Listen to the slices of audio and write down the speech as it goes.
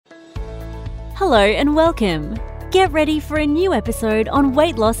Hello and welcome. Get ready for a new episode on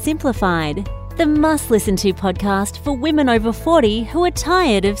Weight Loss Simplified, the must-listen-to podcast for women over 40 who are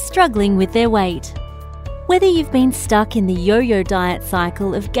tired of struggling with their weight. Whether you've been stuck in the yo-yo diet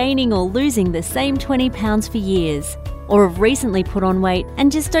cycle of gaining or losing the same 20 pounds for years, or have recently put on weight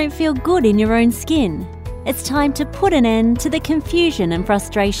and just don't feel good in your own skin, it's time to put an end to the confusion and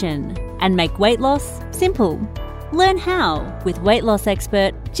frustration and make weight loss simple. Learn how with weight loss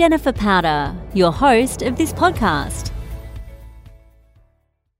expert Jennifer Powder, your host of this podcast.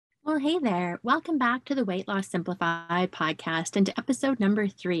 Well, hey there. Welcome back to the Weight Loss Simplified podcast and to episode number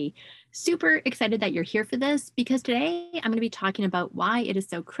 3. Super excited that you're here for this because today I'm going to be talking about why it is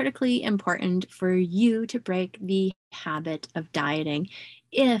so critically important for you to break the habit of dieting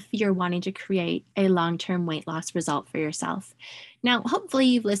if you're wanting to create a long-term weight loss result for yourself. Now, hopefully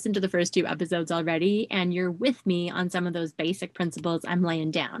you've listened to the first 2 episodes already and you're with me on some of those basic principles I'm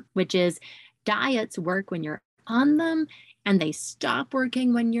laying down, which is diets work when you're on them and they stop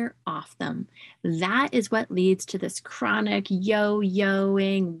working when you're off them. That is what leads to this chronic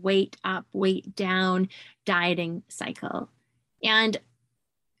yo-yoing, weight up, weight down dieting cycle. And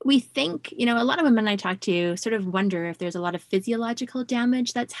we think, a lot of women I talk to sort of wonder if there's a lot of physiological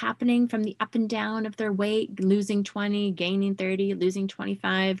damage that's happening from the up and down of their weight, losing 20, gaining 30, losing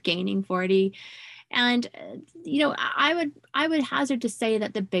 25, gaining 40. And, I would hazard to say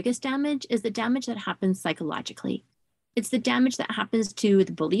that the biggest damage is the damage that happens psychologically. It's the damage that happens to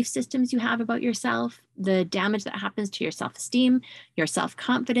the belief systems you have about yourself, the damage that happens to your self-esteem, your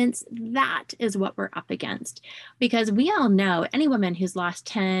self-confidence. That is what we're up against. Because we all know, any woman who's lost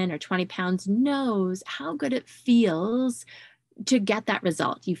 10 or 20 pounds knows how good it feels to get that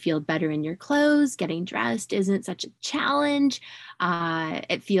result. You feel better in your clothes. Getting dressed isn't such a challenge.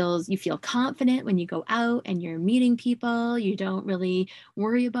 You feel confident when you go out and you're meeting people. You don't really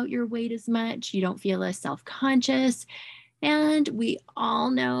worry about your weight as much. You don't feel as self-conscious. And we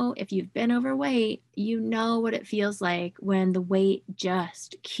all know, if you've been overweight, you know what it feels like when the weight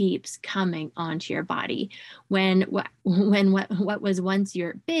just keeps coming onto your body. When what was once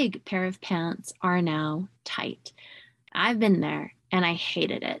your big pair of pants are now tight. I've been there and I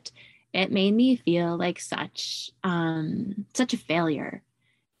hated it. It made me feel like such a failure.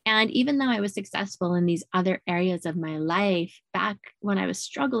 And even though I was successful in these other areas of my life, back when I was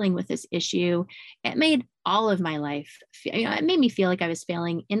struggling with this issue, it made all of my life, it made me feel like I was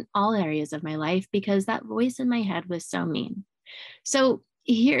failing in all areas of my life because that voice in my head was so mean. So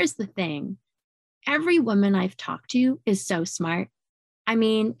here's the thing. Every woman I've talked to is so smart. I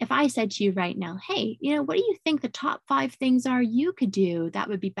mean, if I said to you right now, hey, what do you think the top 5 things are you could do that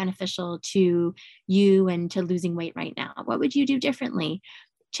would be beneficial to you and to losing weight right now? What would you do differently?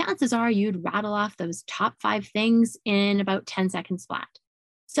 Chances are you'd rattle off those top 5 things in about 10 seconds flat.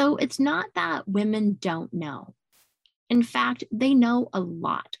 So it's not that women don't know. In fact, they know a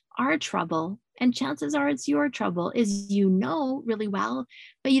lot. Our trouble, and chances are it's your trouble, is you know really well,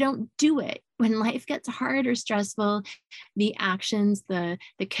 but you don't do it. When life gets hard or stressful, the actions, the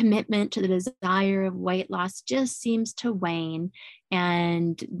commitment to the desire of weight loss just seems to wane.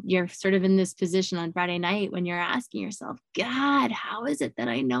 And you're sort of in this position on Friday night when you're asking yourself, God, how is it that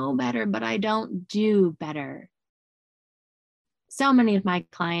I know better, but I don't do better? So many of my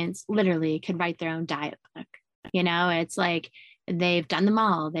clients literally could write their own diet book. It's like they've done them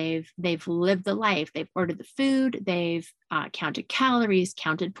all. They've lived the life. They've ordered the food. They've counted calories,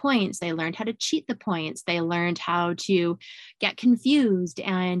 counted points. They learned how to cheat the points. They learned how to get confused.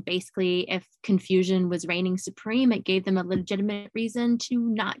 And basically, if confusion was reigning supreme, it gave them a legitimate reason to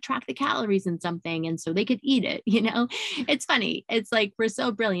not track the calories in something. And so they could eat it. It's funny. It's like we're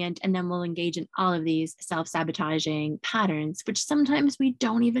so brilliant. And then we'll engage in all of these self-sabotaging patterns, which sometimes we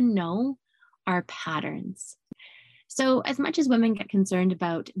don't even know are patterns. So as much as women get concerned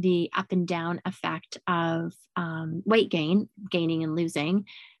about the up and down effect of weight gaining and losing,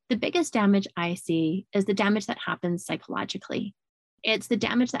 the biggest damage I see is the damage that happens psychologically. It's the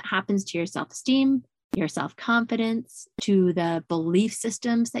damage that happens to your self-esteem, your self-confidence, to the belief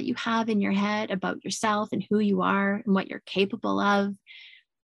systems that you have in your head about yourself and who you are and what you're capable of.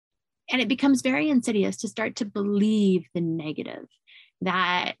 And it becomes very insidious to start to believe the negative.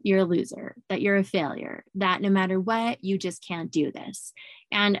 That you're a loser, that you're a failure, that no matter what, you just can't do this.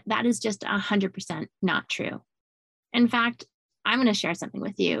 And that is just 100% not true. In fact, I'm going to share something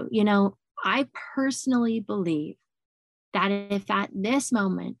with you. I personally believe that if at this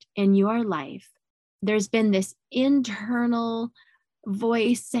moment in your life, there's been this internal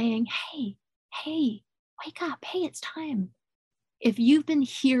voice saying, hey, wake up, hey, it's time. If you've been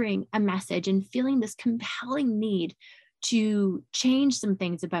hearing a message and feeling this compelling need to change some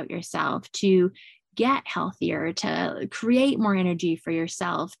things about yourself, to get healthier, to create more energy for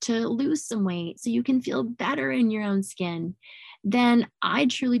yourself, to lose some weight so you can feel better in your own skin, then I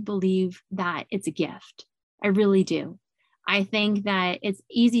truly believe that it's a gift. I really do. I think that it's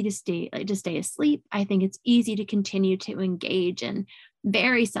easy to stay asleep. I think it's easy to continue to engage in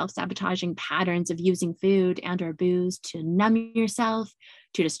very self-sabotaging patterns of using food and or booze to numb yourself,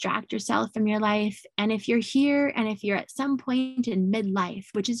 to distract yourself from your life. And if you're here and if you're at some point in midlife,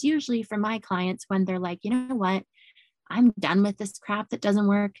 which is usually for my clients when they're like, you know what, I'm done with this crap that doesn't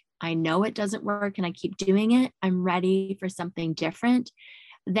work. I know it doesn't work and I keep doing it. I'm ready for something different.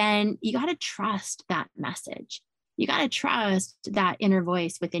 Then you got to trust that message. You got to trust that inner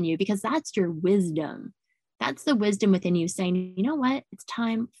voice within you, because that's your wisdom. That's the wisdom within you saying, you know what, it's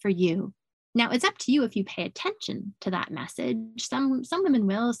time for you. Now, it's up to you if you pay attention to that message. Some women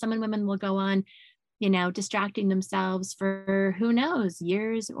will, some women will go on, distracting themselves for who knows,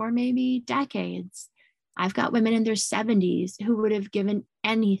 years or maybe decades. I've got women in their 70s who would have given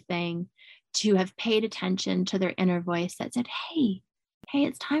anything to have paid attention to their inner voice that said, hey,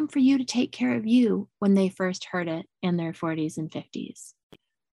 it's time for you to take care of you, when they first heard it in their 40s and 50s.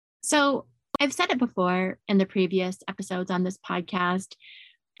 So I've said it before in the previous episodes on this podcast,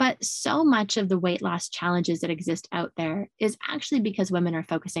 but so much of the weight loss challenges that exist out there is actually because women are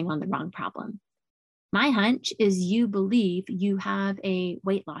focusing on the wrong problem. My hunch is you believe you have a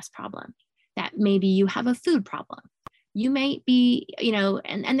weight loss problem, that maybe you have a food problem. You may be,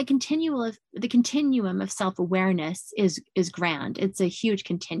 and the continuum of self-awareness is grand. It's a huge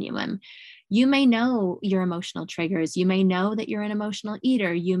continuum. You may know your emotional triggers. You may know that you're an emotional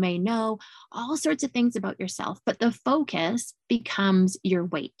eater. You may know all sorts of things about yourself, but the focus becomes your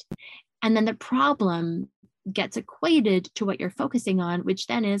weight. And then the problem gets equated to what you're focusing on, which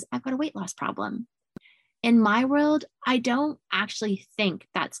then is, I've got a weight loss problem. In my world, I don't actually think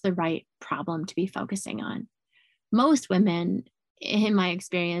that's the right problem to be focusing on. Most women, in my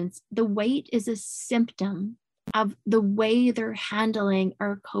experience, the weight is a symptom of the way they're handling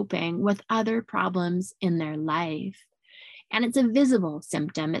or coping with other problems in their life. And it's a visible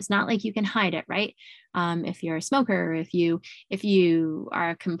symptom. It's not like you can hide it, right? If you're a smoker, if you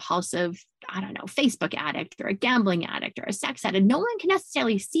are a compulsive, Facebook addict or a gambling addict or a sex addict, no one can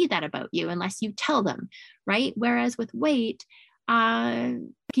necessarily see that about you unless you tell them, right? Whereas with weight,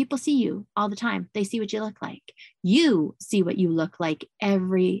 people see you all the time. They see what you look like. You see what you look like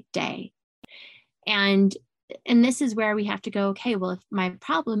every day. And this is where we have to go, okay, well, if my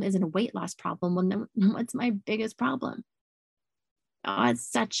problem isn't a weight loss problem, well, then what's my biggest problem? Oh, it's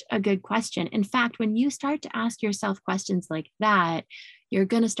such a good question. In fact, when you start to ask yourself questions like that, you're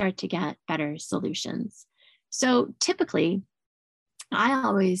going to start to get better solutions. So typically, I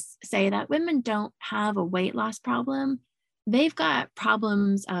always say that women don't have a weight loss problem. They've got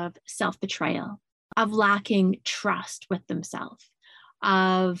problems of self-betrayal, of lacking trust with themselves,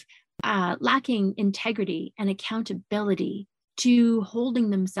 of lacking integrity and accountability to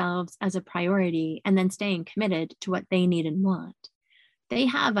holding themselves as a priority and then staying committed to what they need and want. They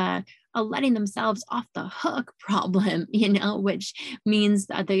have a letting themselves off the hook problem, which means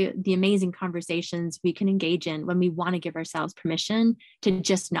the amazing conversations we can engage in when we want to give ourselves permission to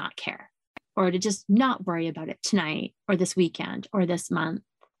just not care, or to just not worry about it tonight or this weekend or this month.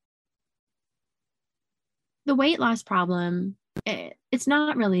 The weight loss problem, it's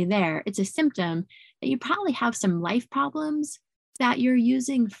not really there. It's a symptom that you probably have some life problems that you're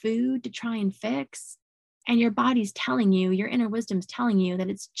using food to try and fix. And your body's telling you, your inner wisdom's telling you that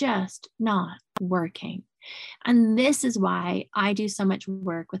it's just not working. And this is why I do so much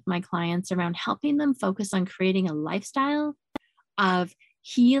work with my clients around helping them focus on creating a lifestyle of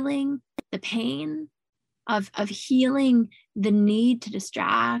healing the pain, of healing the need to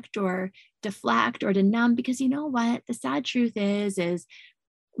distract or deflect or to numb. Because you know what? The sad truth is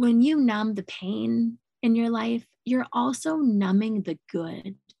when you numb the pain in your life, you're also numbing the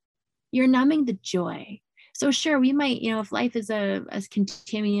good. You're numbing the joy. So sure, we might, if life is a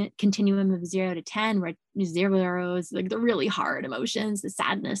continuum of 0 to 10, where 0 is like the really hard emotions, the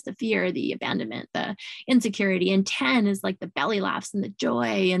sadness, the fear, the abandonment, the insecurity, and 10 is like the belly laughs and the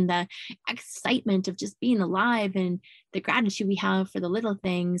joy and the excitement of just being alive and the gratitude we have for the little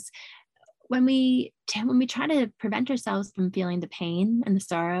things. When we try to prevent ourselves from feeling the pain and the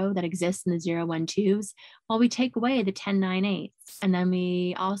sorrow that exists in the 0, 1, 2s, well, we take away the 10, 9, 8s. And then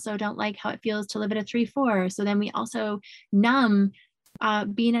we also don't like how it feels to live at a 3, 4. So then we also numb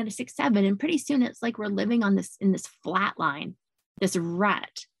being at a 6, 7. And pretty soon it's like we're living in this flat line, this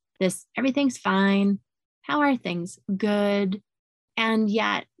rut, this everything's fine. How are things? Good. And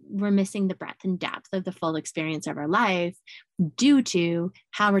yet we're missing the breadth and depth of the full experience of our life due to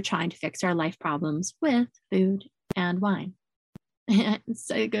how we're trying to fix our life problems with food and wine. It's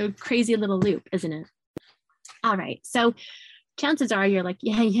like a crazy little loop, isn't it? All right. So chances are you're like,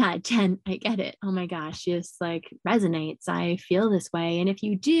 yeah, Jen, I get it. Oh my gosh, just like resonates. I feel this way. And if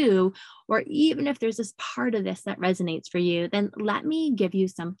you do, or even if there's this part of this that resonates for you, then let me give you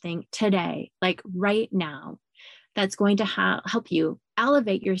something today, like right now, that's going to help you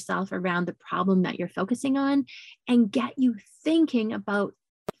elevate yourself around the problem that you're focusing on and get you thinking about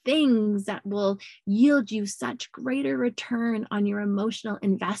things that will yield you such greater return on your emotional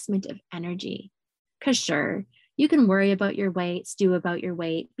investment of energy. Because sure, you can worry about your weight, stew about your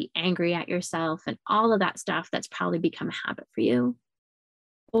weight, be angry at yourself, and all of that stuff that's probably become a habit for you.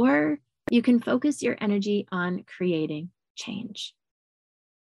 Or you can focus your energy on creating change.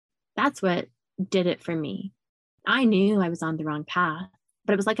 That's what did it for me. I knew I was on the wrong path,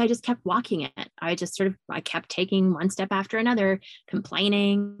 but it was like I just kept walking it. I kept taking one step after another,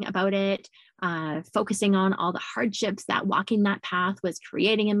 complaining about it, focusing on all the hardships that walking that path was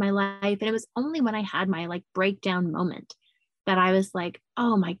creating in my life. And it was only when I had my like breakdown moment that I was like,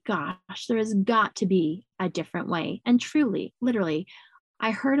 oh my gosh, there has got to be a different way. And truly, literally, I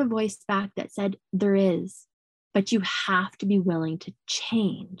heard a voice back that said, there is, but you have to be willing to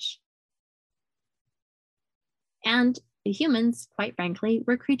change. And humans, quite frankly,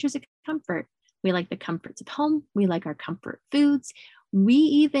 we're creatures of comfort. We like the comforts of home. We like our comfort foods. We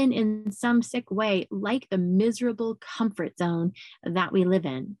even, in some sick way, like the miserable comfort zone that we live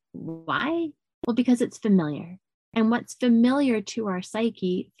in. Why? Well, because it's familiar. And what's familiar to our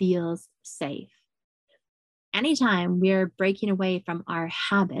psyche feels safe. Anytime we're breaking away from our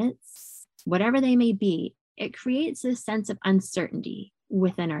habits, whatever they may be, it creates this sense of uncertainty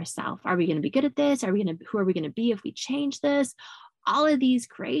within ourselves. Are we going to be good at this? Who are we going to be if we change this? All of these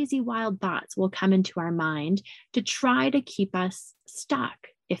crazy wild thoughts will come into our mind to try to keep us stuck,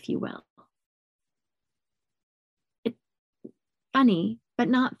 if you will. It's funny, but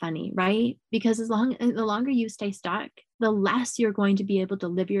not funny, right? Because the longer you stay stuck, the less you're going to be able to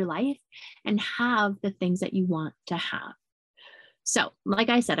live your life and have the things that you want to have. So, like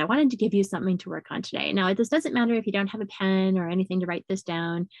I said, I wanted to give you something to work on today. Now, this doesn't matter if you don't have a pen or anything to write this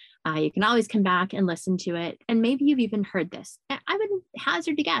down. You can always come back and listen to it. And maybe you've even heard this. I would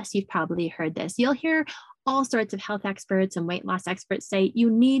hazard to guess you've probably heard this. You'll hear all sorts of health experts and weight loss experts say you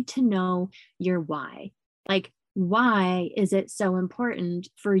need to know your why. Like, why is it so important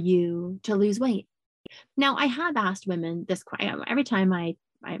for you to lose weight? Now, I have asked women this question every time I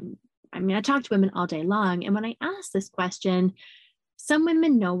talk to women all day long. And when I ask this question, some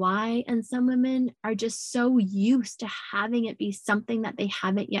women know why, and some women are just so used to having it be something that they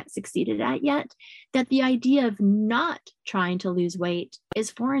haven't yet succeeded at yet, that the idea of not trying to lose weight is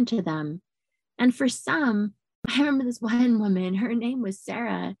foreign to them. And for some, I remember this one woman, her name was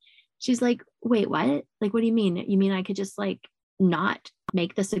Sarah. She's like, wait, what? Like, what do you mean? You mean I could just like not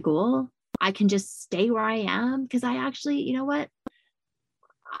make this a goal? I can just stay where I am? Because I actually, you know what?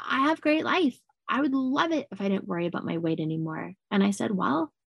 I have great life. I would love it if I didn't worry about my weight anymore. And I said,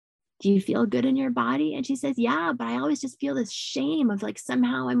 well, do you feel good in your body? And she says, yeah, but I always just feel this shame of like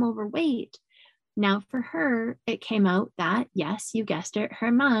somehow I'm overweight. Now for her, it came out that, yes, you guessed it,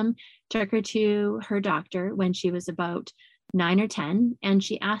 her mom took her to her doctor when she was about 9 or 10. And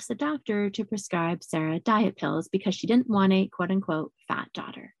she asked the doctor to prescribe Sarah diet pills because she didn't want a quote unquote fat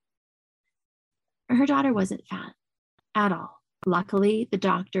daughter. Her daughter wasn't fat at all. Luckily, the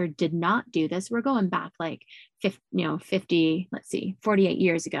doctor did not do this. We're going back like 48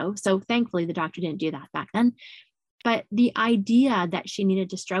 years ago. So thankfully, the doctor didn't do that back then. But the idea that she needed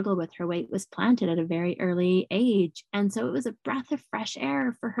to struggle with her weight was planted at a very early age. And so it was a breath of fresh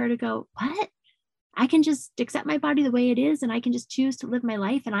air for her to go, what? I can just accept my body the way it is, and I can just choose to live my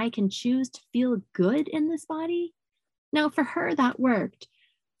life, and I can choose to feel good in this body. Now, for her, that worked.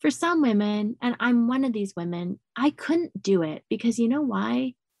 For some women, and I'm one of these women, I couldn't do it because you know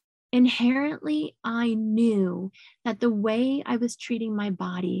why? Inherently, I knew that the way I was treating my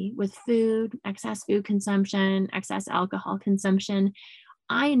body with food, excess food consumption, excess alcohol consumption,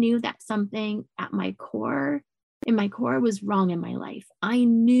 I knew that something in my core was wrong in my life. I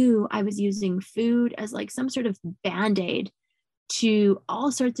knew I was using food as like some sort of band-aid to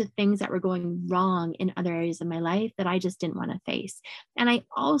all sorts of things that were going wrong in other areas of my life that I just didn't want to face. And I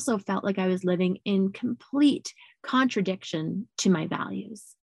also felt like I was living in complete contradiction to my values.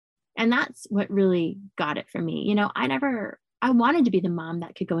 And that's what really got it for me. You know, I wanted to be the mom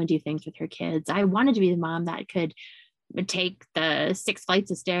that could go and do things with her kids. I wanted to be the mom that could take the 6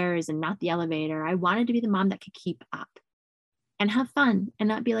 flights of stairs and not the elevator. I wanted to be the mom that could keep up. and have fun and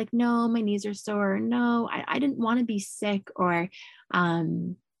not be like, no, my knees are sore. No, I didn't want to be sick or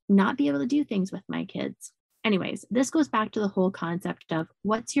not be able to do things with my kids. Anyways, this goes back to the whole concept of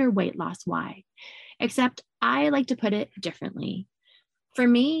what's your weight loss why? Except I like to put it differently. For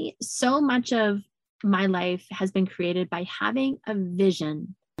me, so much of my life has been created by having a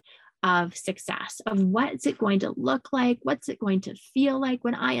vision of success, of what's it going to look like, what's it going to feel like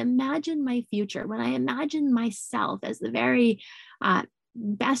when I imagine my future, when I imagine myself as the very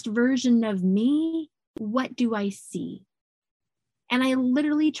best version of me, what do I see? And I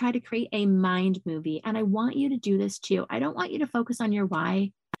literally try to create a mind movie. And I want you to do this too. I don't want you to focus on your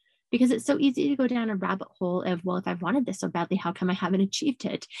why, because it's so easy to go down a rabbit hole of, well, if I've wanted this so badly, how come I haven't achieved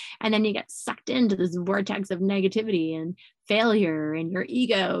it? And then you get sucked into this vortex of negativity and failure, and your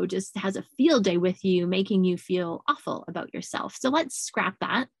ego just has a field day with you, making you feel awful about yourself. So let's scrap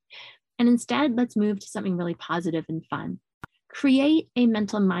that. And instead, let's move to something really positive and fun. Create a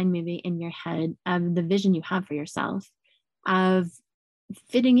mental mind movie in your head of the vision you have for yourself, of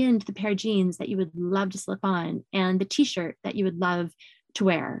fitting into the pair of jeans that you would love to slip on, and the t-shirt that you would love to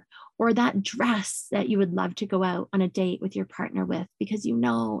wear, or that dress that you would love to go out on a date with your partner with because you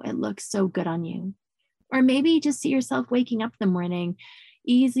know it looks so good on you. Or maybe just see yourself waking up in the morning,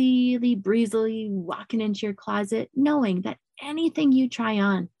 easily, breezily walking into your closet, knowing that anything you try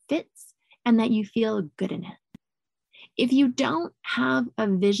on fits and that you feel good in it. If you don't have a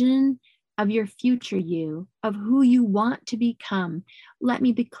vision of your future you, of who you want to become, let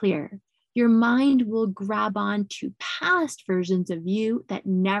me be clear. Your mind will grab on to past versions of you that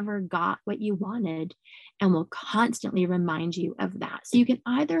never got what you wanted and will constantly remind you of that. So you can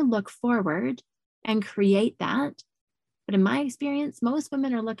either look forward and create that, but in my experience, most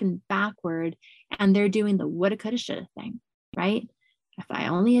women are looking backward and they're doing the woulda, coulda, shoulda thing, right? If I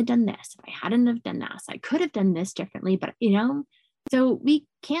only had done this, if I hadn't have done this, I could have done this differently, but so we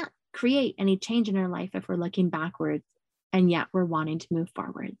can't create any change in our life if we're looking backwards and yet we're wanting to move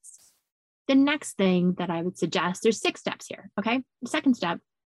forwards. The next thing that I would suggest, there's 6 steps here, okay? The second step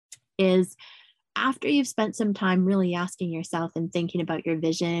is after you've spent some time really asking yourself and thinking about your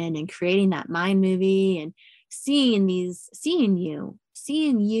vision and creating that mind movie and seeing you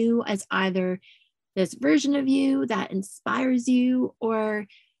as either this version of you that inspires you or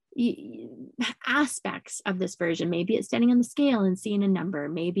aspects of this version. Maybe it's standing on the scale and seeing a number.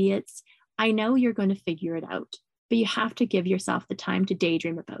 Maybe it's, I know you're going to figure it out, but you have to give yourself the time to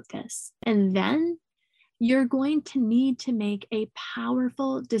daydream about this. And then you're going to need to make a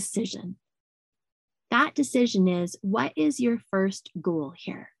powerful decision. That decision is, what is your first goal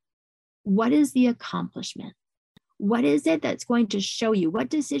here? What is the accomplishment? What is it that's going to show you? What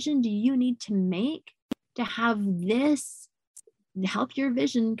decision do you need to make to have this help your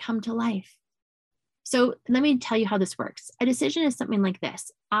vision come to life? So let me tell you how this works. A decision is something like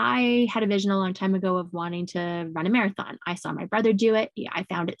this. I had a vision a long time ago of wanting to run a marathon. I saw my brother do it. I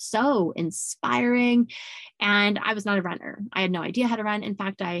found it so inspiring. And I was not a runner. I had no idea how to run. In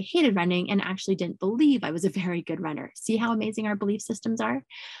fact, I hated running and actually didn't believe I was a very good runner. See how amazing our belief systems are?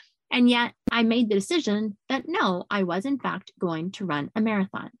 And yet I made the decision that no, I was in fact going to run a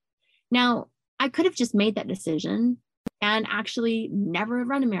marathon. Now, I could have just made that decision and actually never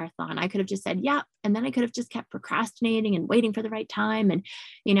run a marathon. I could have just said, yeah. And then I could have just kept procrastinating and waiting for the right time and,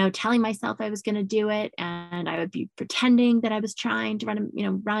 telling myself I was going to do it. And I would be pretending that I was trying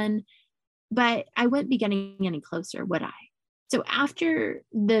to run, but I wouldn't be getting any closer, would I? So after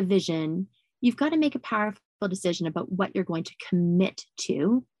the vision, you've got to make a powerful decision about what you're going to commit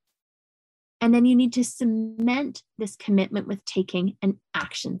to. And then you need to cement this commitment with taking an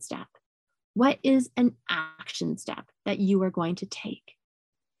action step. What is an action step that you are going to take?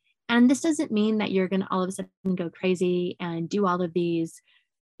 And this doesn't mean that you're going to all of a sudden go crazy and do all of these,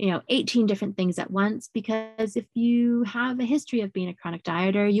 18 different things at once, because if you have a history of being a chronic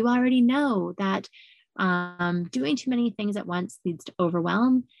dieter, you already know that doing too many things at once leads to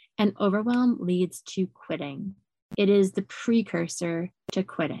overwhelm, and overwhelm leads to quitting. It is the precursor to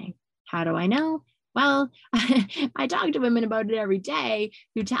quitting. How do I know? Well, I talk to women about it every day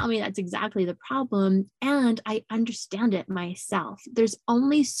who tell me that's exactly the problem, and I understand it myself. There's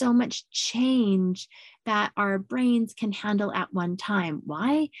only so much change that our brains can handle at one time.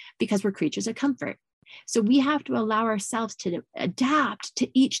 Why? Because we're creatures of comfort. So we have to allow ourselves to adapt to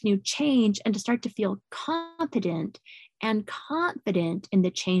each new change and to start to feel competent and confident in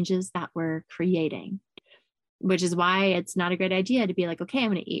the changes that we're creating. Which is why it's not a great idea to be like, okay,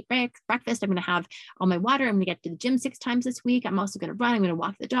 I'm going to eat breakfast. I'm going to have all my water. I'm going to get to the gym 6 times this week. I'm also going to run. I'm going to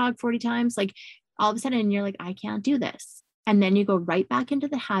walk the dog 40 times. Like all of a sudden you're like, I can't do this. And then you go right back into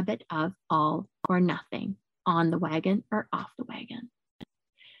the habit of all or nothing. on the wagon or off the wagon.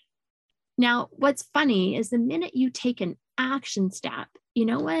 Now, what's funny is the minute you take an action step, you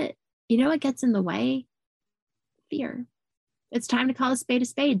know what gets in the way? Fear. It's time to call a spade a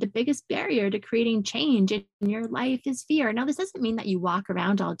spade. The biggest barrier to creating change in your life is fear. Now, this doesn't mean that you walk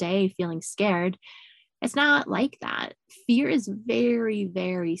around all day feeling scared. It's not like that. Fear is very,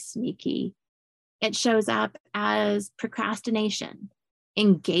 very sneaky. It shows up as procrastination,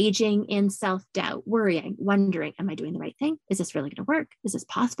 engaging in self-doubt, worrying, wondering, am I doing the right thing? Is this really going to work? Is this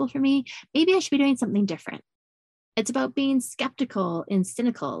possible for me? Maybe I should be doing something different. It's about being skeptical and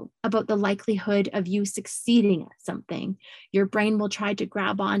cynical about the likelihood of you succeeding at something. Your brain will try to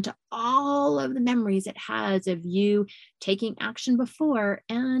grab onto all of the memories it has of you taking action before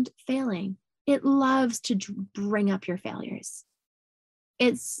and failing. It loves to bring up your failures.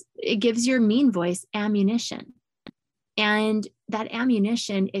 It gives your mean voice ammunition. And that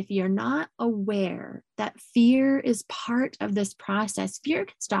ammunition, if you're not aware that fear is part of this process, fear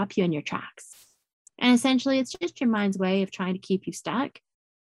can stop you in your tracks. And essentially, it's just your mind's way of trying to keep you stuck.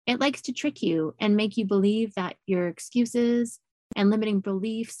 It likes to trick you and make you believe that your excuses and limiting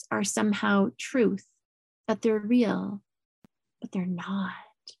beliefs are somehow truth, that they're real, but they're not.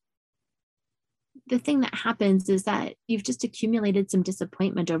 The thing that happens is that you've just accumulated some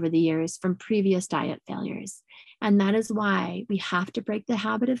disappointment over the years from previous diet failures. And that is why we have to break the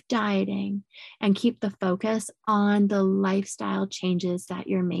habit of dieting and keep the focus on the lifestyle changes that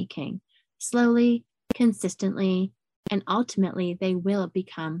you're making. Slowly, consistently, and ultimately they will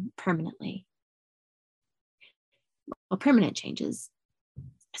become permanent changes.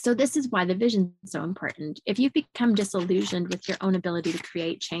 So this is why the vision is so important. If you've become disillusioned with your own ability to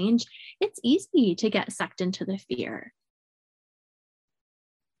create change, it's easy to get sucked into the fear.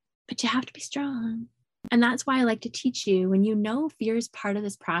 But you have to be strong. And that's why I like to teach you, when you know fear is part of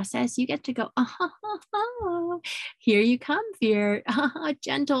this process, you get to go, here you come, fear.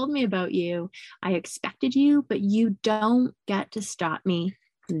 Jen told me about you. I expected you, but you don't get to stop me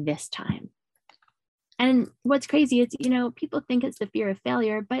this time. And what's crazy is, people think it's the fear of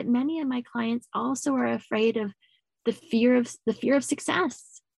failure, but many of my clients also are afraid of the fear of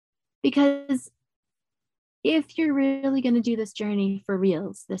success. Because if you're really going to do this journey for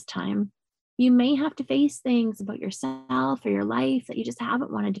reals this time, you may have to face things about yourself or your life that you just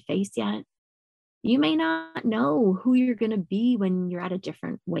haven't wanted to face yet. You may not know who you're going to be when you're at a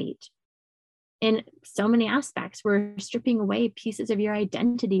different weight. In so many aspects, we're stripping away pieces of your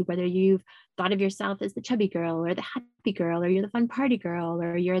identity, whether you've thought of yourself as the chubby girl or the happy girl, or you're the fun party girl,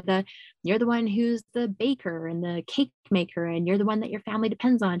 or you're the one who's the baker and the cake maker, and you're the one that your family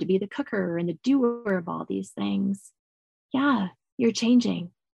depends on to be the cooker and the doer of all these things. Yeah, you're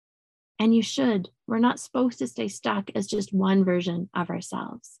changing. And you should. We're not supposed to stay stuck as just one version of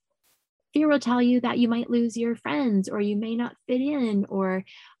ourselves. Fear will tell you that you might lose your friends, or you may not fit in, or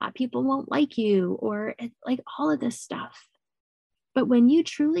people won't like you, or like all of this stuff. But when you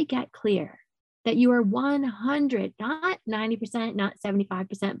truly get clear that you are 100, not 90%, not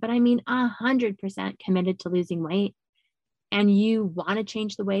 75%, but I mean 100% committed to losing weight, and you want to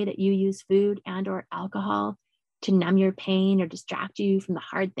change the way that you use food and or alcohol to numb your pain or distract you from the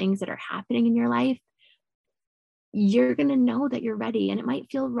hard things that are happening in your life, you're going to know that you're ready. And it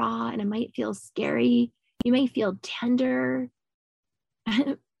might feel raw and it might feel scary. You may feel tender,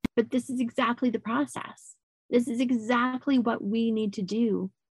 but this is exactly the process. This is exactly what we need to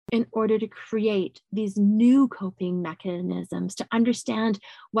do in order to create these new coping mechanisms, to understand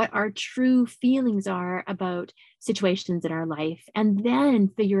what our true feelings are about situations in our life, and then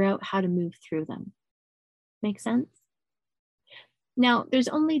figure out how to move through them. Make sense? Now, there's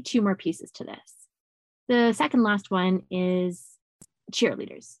only 2 more pieces to this. The second last one is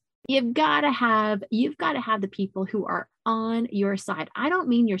cheerleaders. You've got to have the people who are on your side. I don't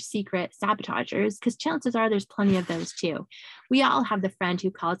mean your secret sabotagers, because chances are there's plenty of those too. We all have the friend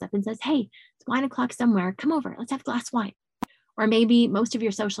who calls up and says, hey, it's wine o'clock somewhere. Come over. Let's have a glass of wine. Or maybe most of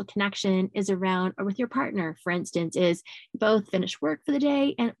your social connection is around, or with your partner, for instance, is you both finish work for the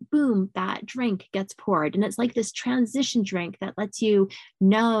day and boom, that drink gets poured. And it's like this transition drink that lets you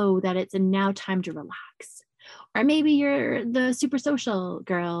know that it's now time to relax. Or maybe you're the super social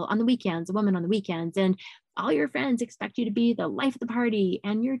girl on the weekends, a woman on the weekends, and all your friends expect you to be the life of the party,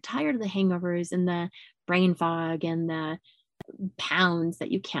 and you're tired of the hangovers and the brain fog and the pounds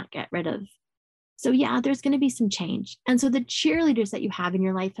that you can't get rid of. So yeah, there's going to be some change. And so the cheerleaders that you have in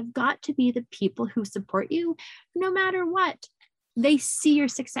your life have got to be the people who support you no matter what. They see your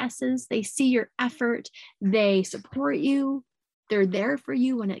successes, they see your effort, they support you. They're there for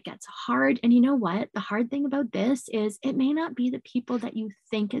you when it gets hard. And you know what? The hard thing about this is it may not be the people that you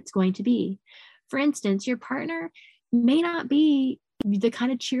think it's going to be. For instance, your partner may not be the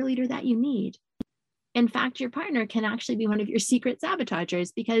kind of cheerleader that you need. In fact, your partner can actually be one of your secret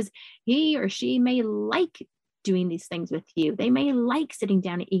sabotagers because he or she may like doing these things with you. They may like sitting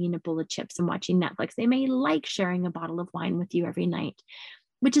down and eating a bowl of chips and watching Netflix. They may like sharing a bottle of wine with you every night,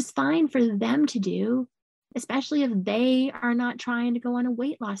 which is fine for them to do, especially if they are not trying to go on a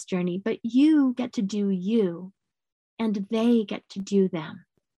weight loss journey. But you get to do you, and they get to do them.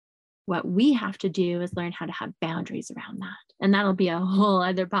 What we have to do is learn how to have boundaries around that. And that'll be a whole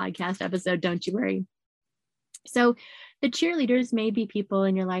other podcast episode, don't you worry. So the cheerleaders may be people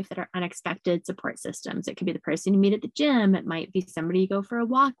in your life that are unexpected support systems. It could be the person you meet at the gym. It might be somebody you go for a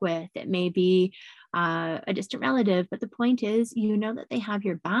walk with. It may be a distant relative. But the point is, you know that they have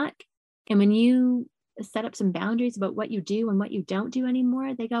your back. And when you set up some boundaries about what you do and what you don't do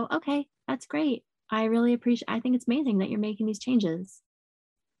anymore, they go, okay, that's great. I really appreciate, I think it's amazing that you're making these changes.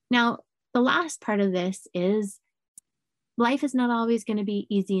 Now, the last part of this is life is not always going to be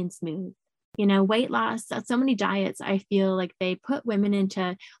easy and smooth. You know, weight loss, so many diets, I feel like they put women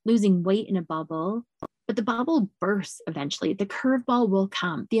into losing weight in a bubble, but the bubble bursts eventually. The curveball will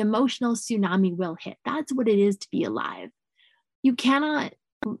come. The emotional tsunami will hit. That's what it is to be alive. You cannot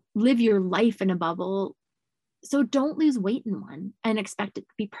live your life in a bubble. So don't lose weight in one and expect it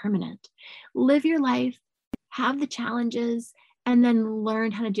to be permanent. Live your life, have the challenges, and then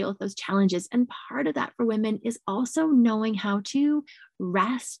learn how to deal with those challenges. And part of that for women is also knowing how to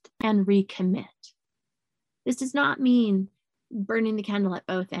rest and recommit. This does not mean burning the candle at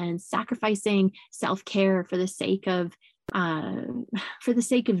both ends, sacrificing self-care for the sake of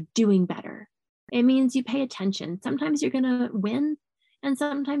doing better. It means you pay attention. Sometimes you're going to win, and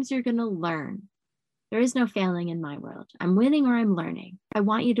sometimes you're going to learn. There is no failing in my world. I'm winning or I'm learning. I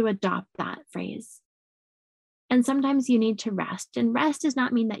want you to adopt that phrase. And sometimes you need to rest. And rest does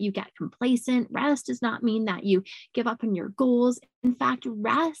not mean that you get complacent. Rest does not mean that you give up on your goals. In fact,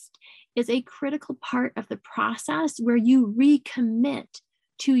 rest is a critical part of the process where you recommit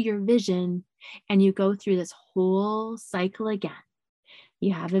to your vision and you go through this whole cycle again.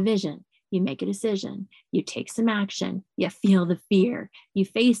 You have a vision, you make a decision, you take some action, you feel the fear, you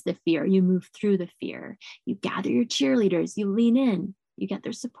face the fear, you move through the fear, you gather your cheerleaders, you lean in, you get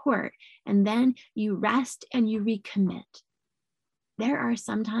their support, and then you rest and you recommit. There are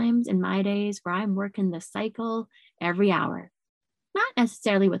some times in my days where I'm working the cycle every hour. Not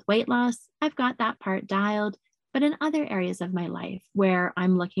necessarily with weight loss, I've got that part dialed, but in other areas of my life where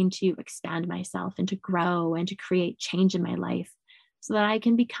I'm looking to expand myself and to grow and to create change in my life so that I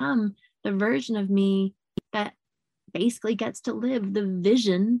can become the version of me that basically gets to live the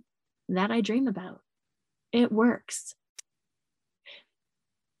vision that I dream about. It works.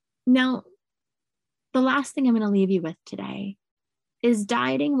 Now, the last thing I'm going to leave you with today is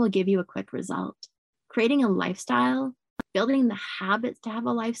dieting will give you a quick result. Creating a lifestyle, building the habits to have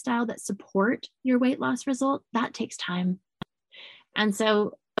a lifestyle that support your weight loss result, that takes time. And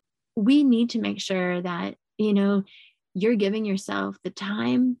so we need to make sure that, you're giving yourself the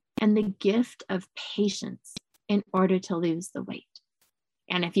time and the gift of patience in order to lose the weight.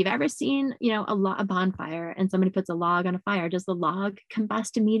 And if you've ever seen, a bonfire and somebody puts a log on a fire, does the log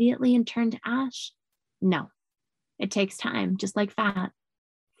combust immediately and turn to ash? No, it takes time, just like fat.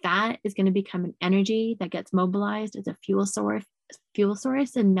 Fat is going to become an energy that gets mobilized as a fuel source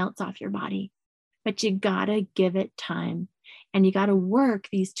and melts off your body. But you gotta give it time, and you gotta work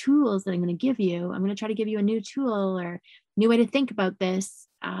these tools that I'm going to give you. I'm going to try to give you a new tool or new way to think about this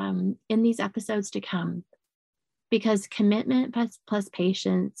in these episodes to come. Because commitment plus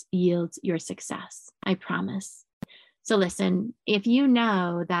patience yields your success. I promise. So listen, if you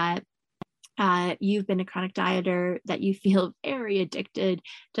know that you've been a chronic dieter, that you feel very addicted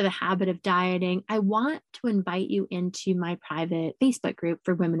to the habit of dieting, I want to invite you into my private Facebook group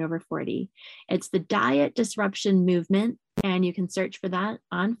for women over 40. It's the Diet Disruption Movement, and you can search for that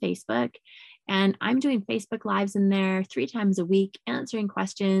on Facebook. And I'm doing Facebook Lives in there 3 times a week, answering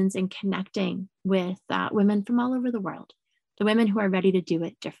questions and connecting with women from all over the world, the women who are ready to do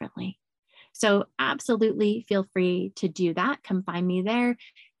it differently. So absolutely feel free to do that. Come find me there.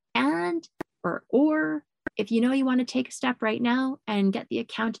 And or if you want to take a step right now and get the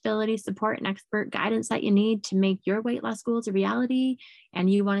accountability, support, and expert guidance that you need to make your weight loss goals a reality, and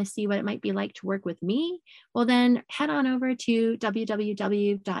you want to see what it might be like to work with me, well, then head on over to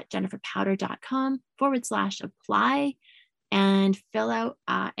www.jenniferpowder.com/apply and fill out,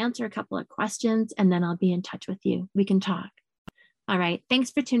 answer a couple of questions, and then I'll be in touch with you. We can talk. All right.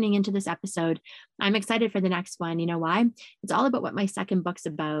 Thanks for tuning into this episode. I'm excited for the next one. You know why? It's all about what my second book's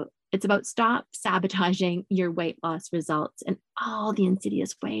about. It's about stop sabotaging your weight loss results. And all the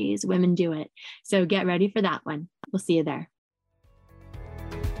insidious ways women do it. So get ready for that one. We'll see you there.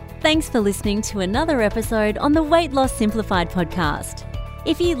 Thanks for listening to another episode on the Weight Loss Simplified podcast.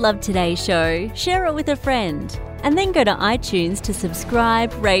 If you loved today's show, share it with a friend, and then go to iTunes to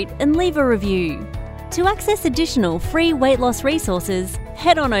subscribe, rate, and leave a review. To access additional free weight loss resources,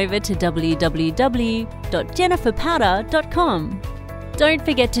 head on over to www.jenniferpowder.com. Don't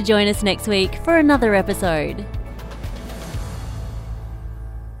forget to join us next week for another episode.